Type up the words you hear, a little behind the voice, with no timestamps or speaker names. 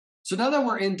So now that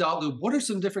we're in Dotloop, what are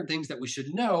some different things that we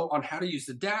should know on how to use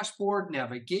the dashboard,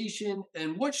 navigation,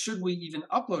 and what should we even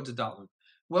upload to Dotloop?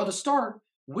 Well, to start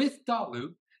with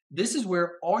Dotloop, this is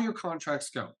where all your contracts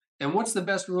go. And what's the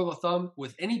best rule of thumb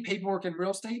with any paperwork in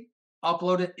real estate?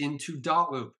 Upload it into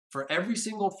Dotloop. For every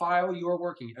single file you are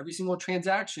working, every single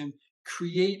transaction,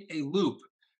 create a loop.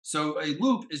 So a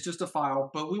loop is just a file,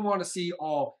 but we want to see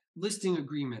all listing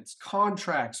agreements,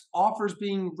 contracts, offers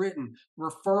being written,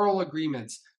 referral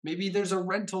agreements. Maybe there's a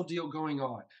rental deal going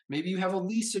on. Maybe you have a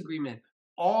lease agreement.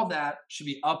 All that should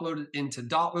be uploaded into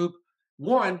Dotloop.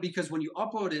 One, because when you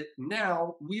upload it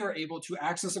now, we are able to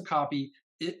access a copy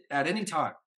at any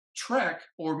time. TREC,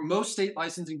 or most state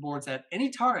licensing boards at any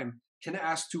time, can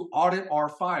ask to audit our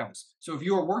files. So if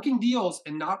you are working deals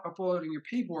and not uploading your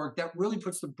paperwork, that really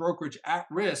puts the brokerage at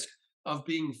risk of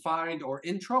being fined or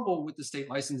in trouble with the state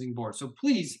licensing board. So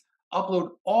please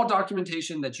upload all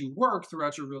documentation that you work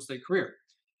throughout your real estate career.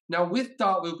 Now with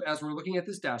Dotloop, as we're looking at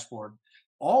this dashboard,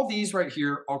 all these right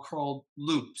here are called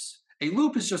loops. A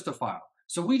loop is just a file.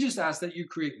 So we just ask that you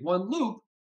create one loop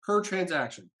per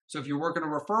transaction. So if you're working a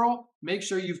referral, make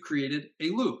sure you've created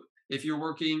a loop. If you're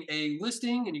working a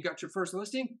listing and you got your first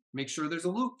listing, make sure there's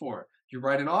a loop for it. If you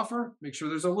write an offer, make sure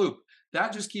there's a loop.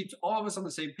 That just keeps all of us on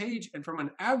the same page. And from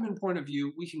an admin point of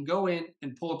view, we can go in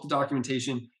and pull up the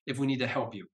documentation if we need to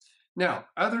help you. Now,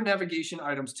 other navigation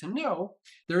items to know,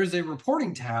 there is a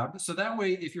reporting tab. So that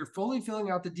way, if you're fully filling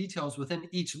out the details within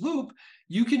each loop,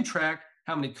 you can track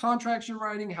how many contracts you're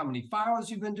writing, how many files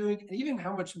you've been doing, and even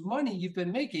how much money you've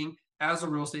been making as a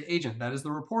real estate agent. That is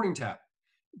the reporting tab.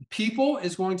 People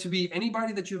is going to be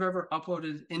anybody that you've ever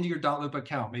uploaded into your Dotloop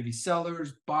account, maybe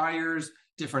sellers, buyers,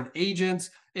 different agents.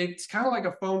 It's kind of like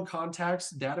a phone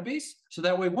contacts database. So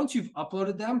that way, once you've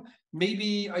uploaded them,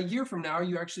 maybe a year from now,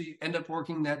 you actually end up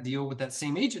working that deal with that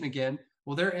same agent again.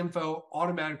 Well, their info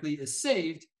automatically is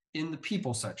saved in the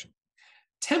people section.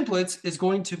 Templates is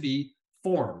going to be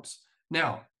forms.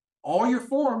 Now, all your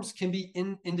forms can be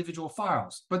in individual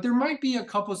files, but there might be a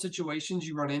couple of situations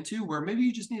you run into where maybe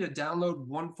you just need to download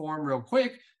one form real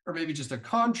quick, or maybe just a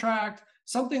contract,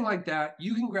 something like that.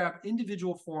 You can grab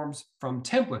individual forms from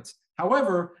templates.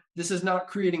 However, this is not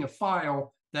creating a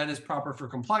file that is proper for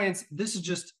compliance. This is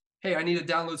just, hey, I need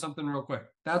to download something real quick.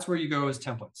 That's where you go as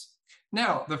templates.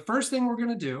 Now, the first thing we're going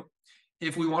to do,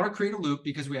 if we want to create a loop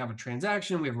because we have a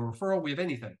transaction, we have a referral, we have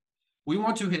anything, we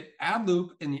want to hit add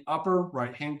loop in the upper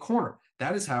right-hand corner.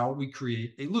 That is how we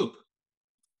create a loop.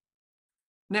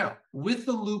 Now, with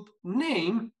the loop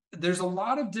name, there's a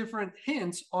lot of different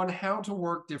hints on how to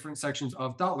work different sections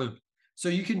of Dotloop. So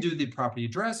you can do the property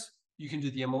address, you can do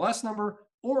the MLS number,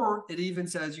 or it even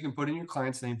says you can put in your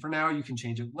client's name for now, you can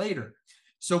change it later.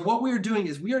 So what we are doing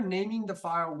is we are naming the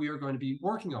file we are going to be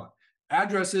working on.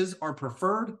 Addresses are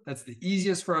preferred. That's the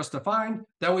easiest for us to find.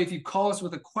 That way, if you call us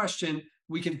with a question,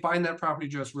 we can find that property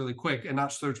address really quick and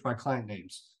not search by client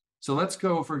names. So let's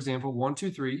go, for example,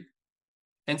 123,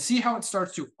 and see how it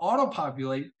starts to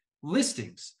auto-populate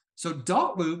listings. So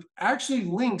Dotloop actually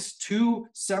links to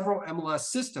several MLS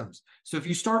systems. So if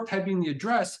you start typing the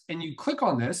address and you click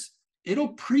on this,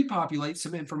 it'll pre-populate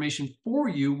some information for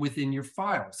you within your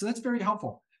file. So that's very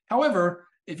helpful. However,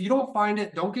 if you don't find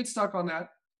it, don't get stuck on that.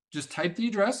 Just type the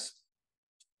address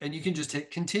and you can just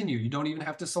hit continue. You don't even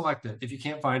have to select it if you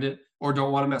can't find it or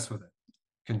don't want to mess with it.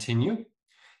 Continue.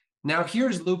 Now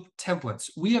here's loop templates.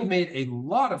 We have made a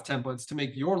lot of templates to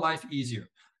make your life easier.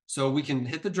 So we can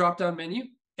hit the drop-down menu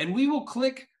and we will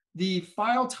click the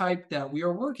file type that we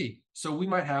are working. So we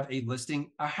might have a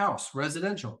listing, a house,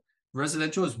 residential.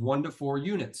 Residential is 1 to 4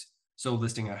 units. So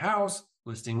listing a house,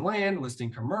 listing land,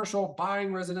 listing commercial,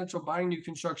 buying residential, buying new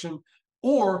construction,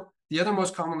 or the other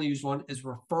most commonly used one is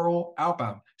referral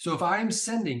outbound. So if I'm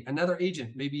sending another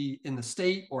agent, maybe in the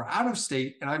state or out of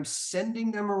state, and I'm sending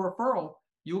them a referral,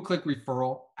 you will click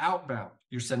referral outbound.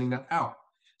 You're sending that out.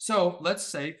 So let's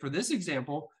say for this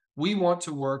example, we want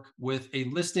to work with a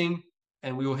listing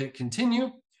and we will hit continue.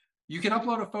 You can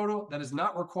upload a photo that is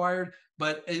not required,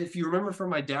 but if you remember from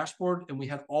my dashboard and we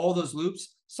had all those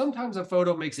loops, sometimes a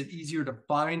photo makes it easier to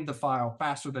find the file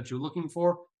faster that you're looking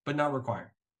for, but not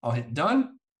required. I'll hit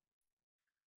done.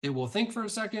 It will think for a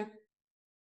second,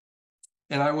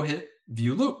 and I will hit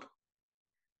view loop.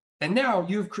 And now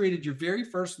you've created your very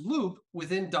first loop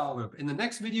within Dotloop. In the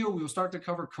next video, we will start to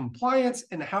cover compliance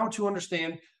and how to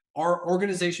understand our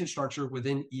organization structure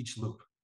within each loop.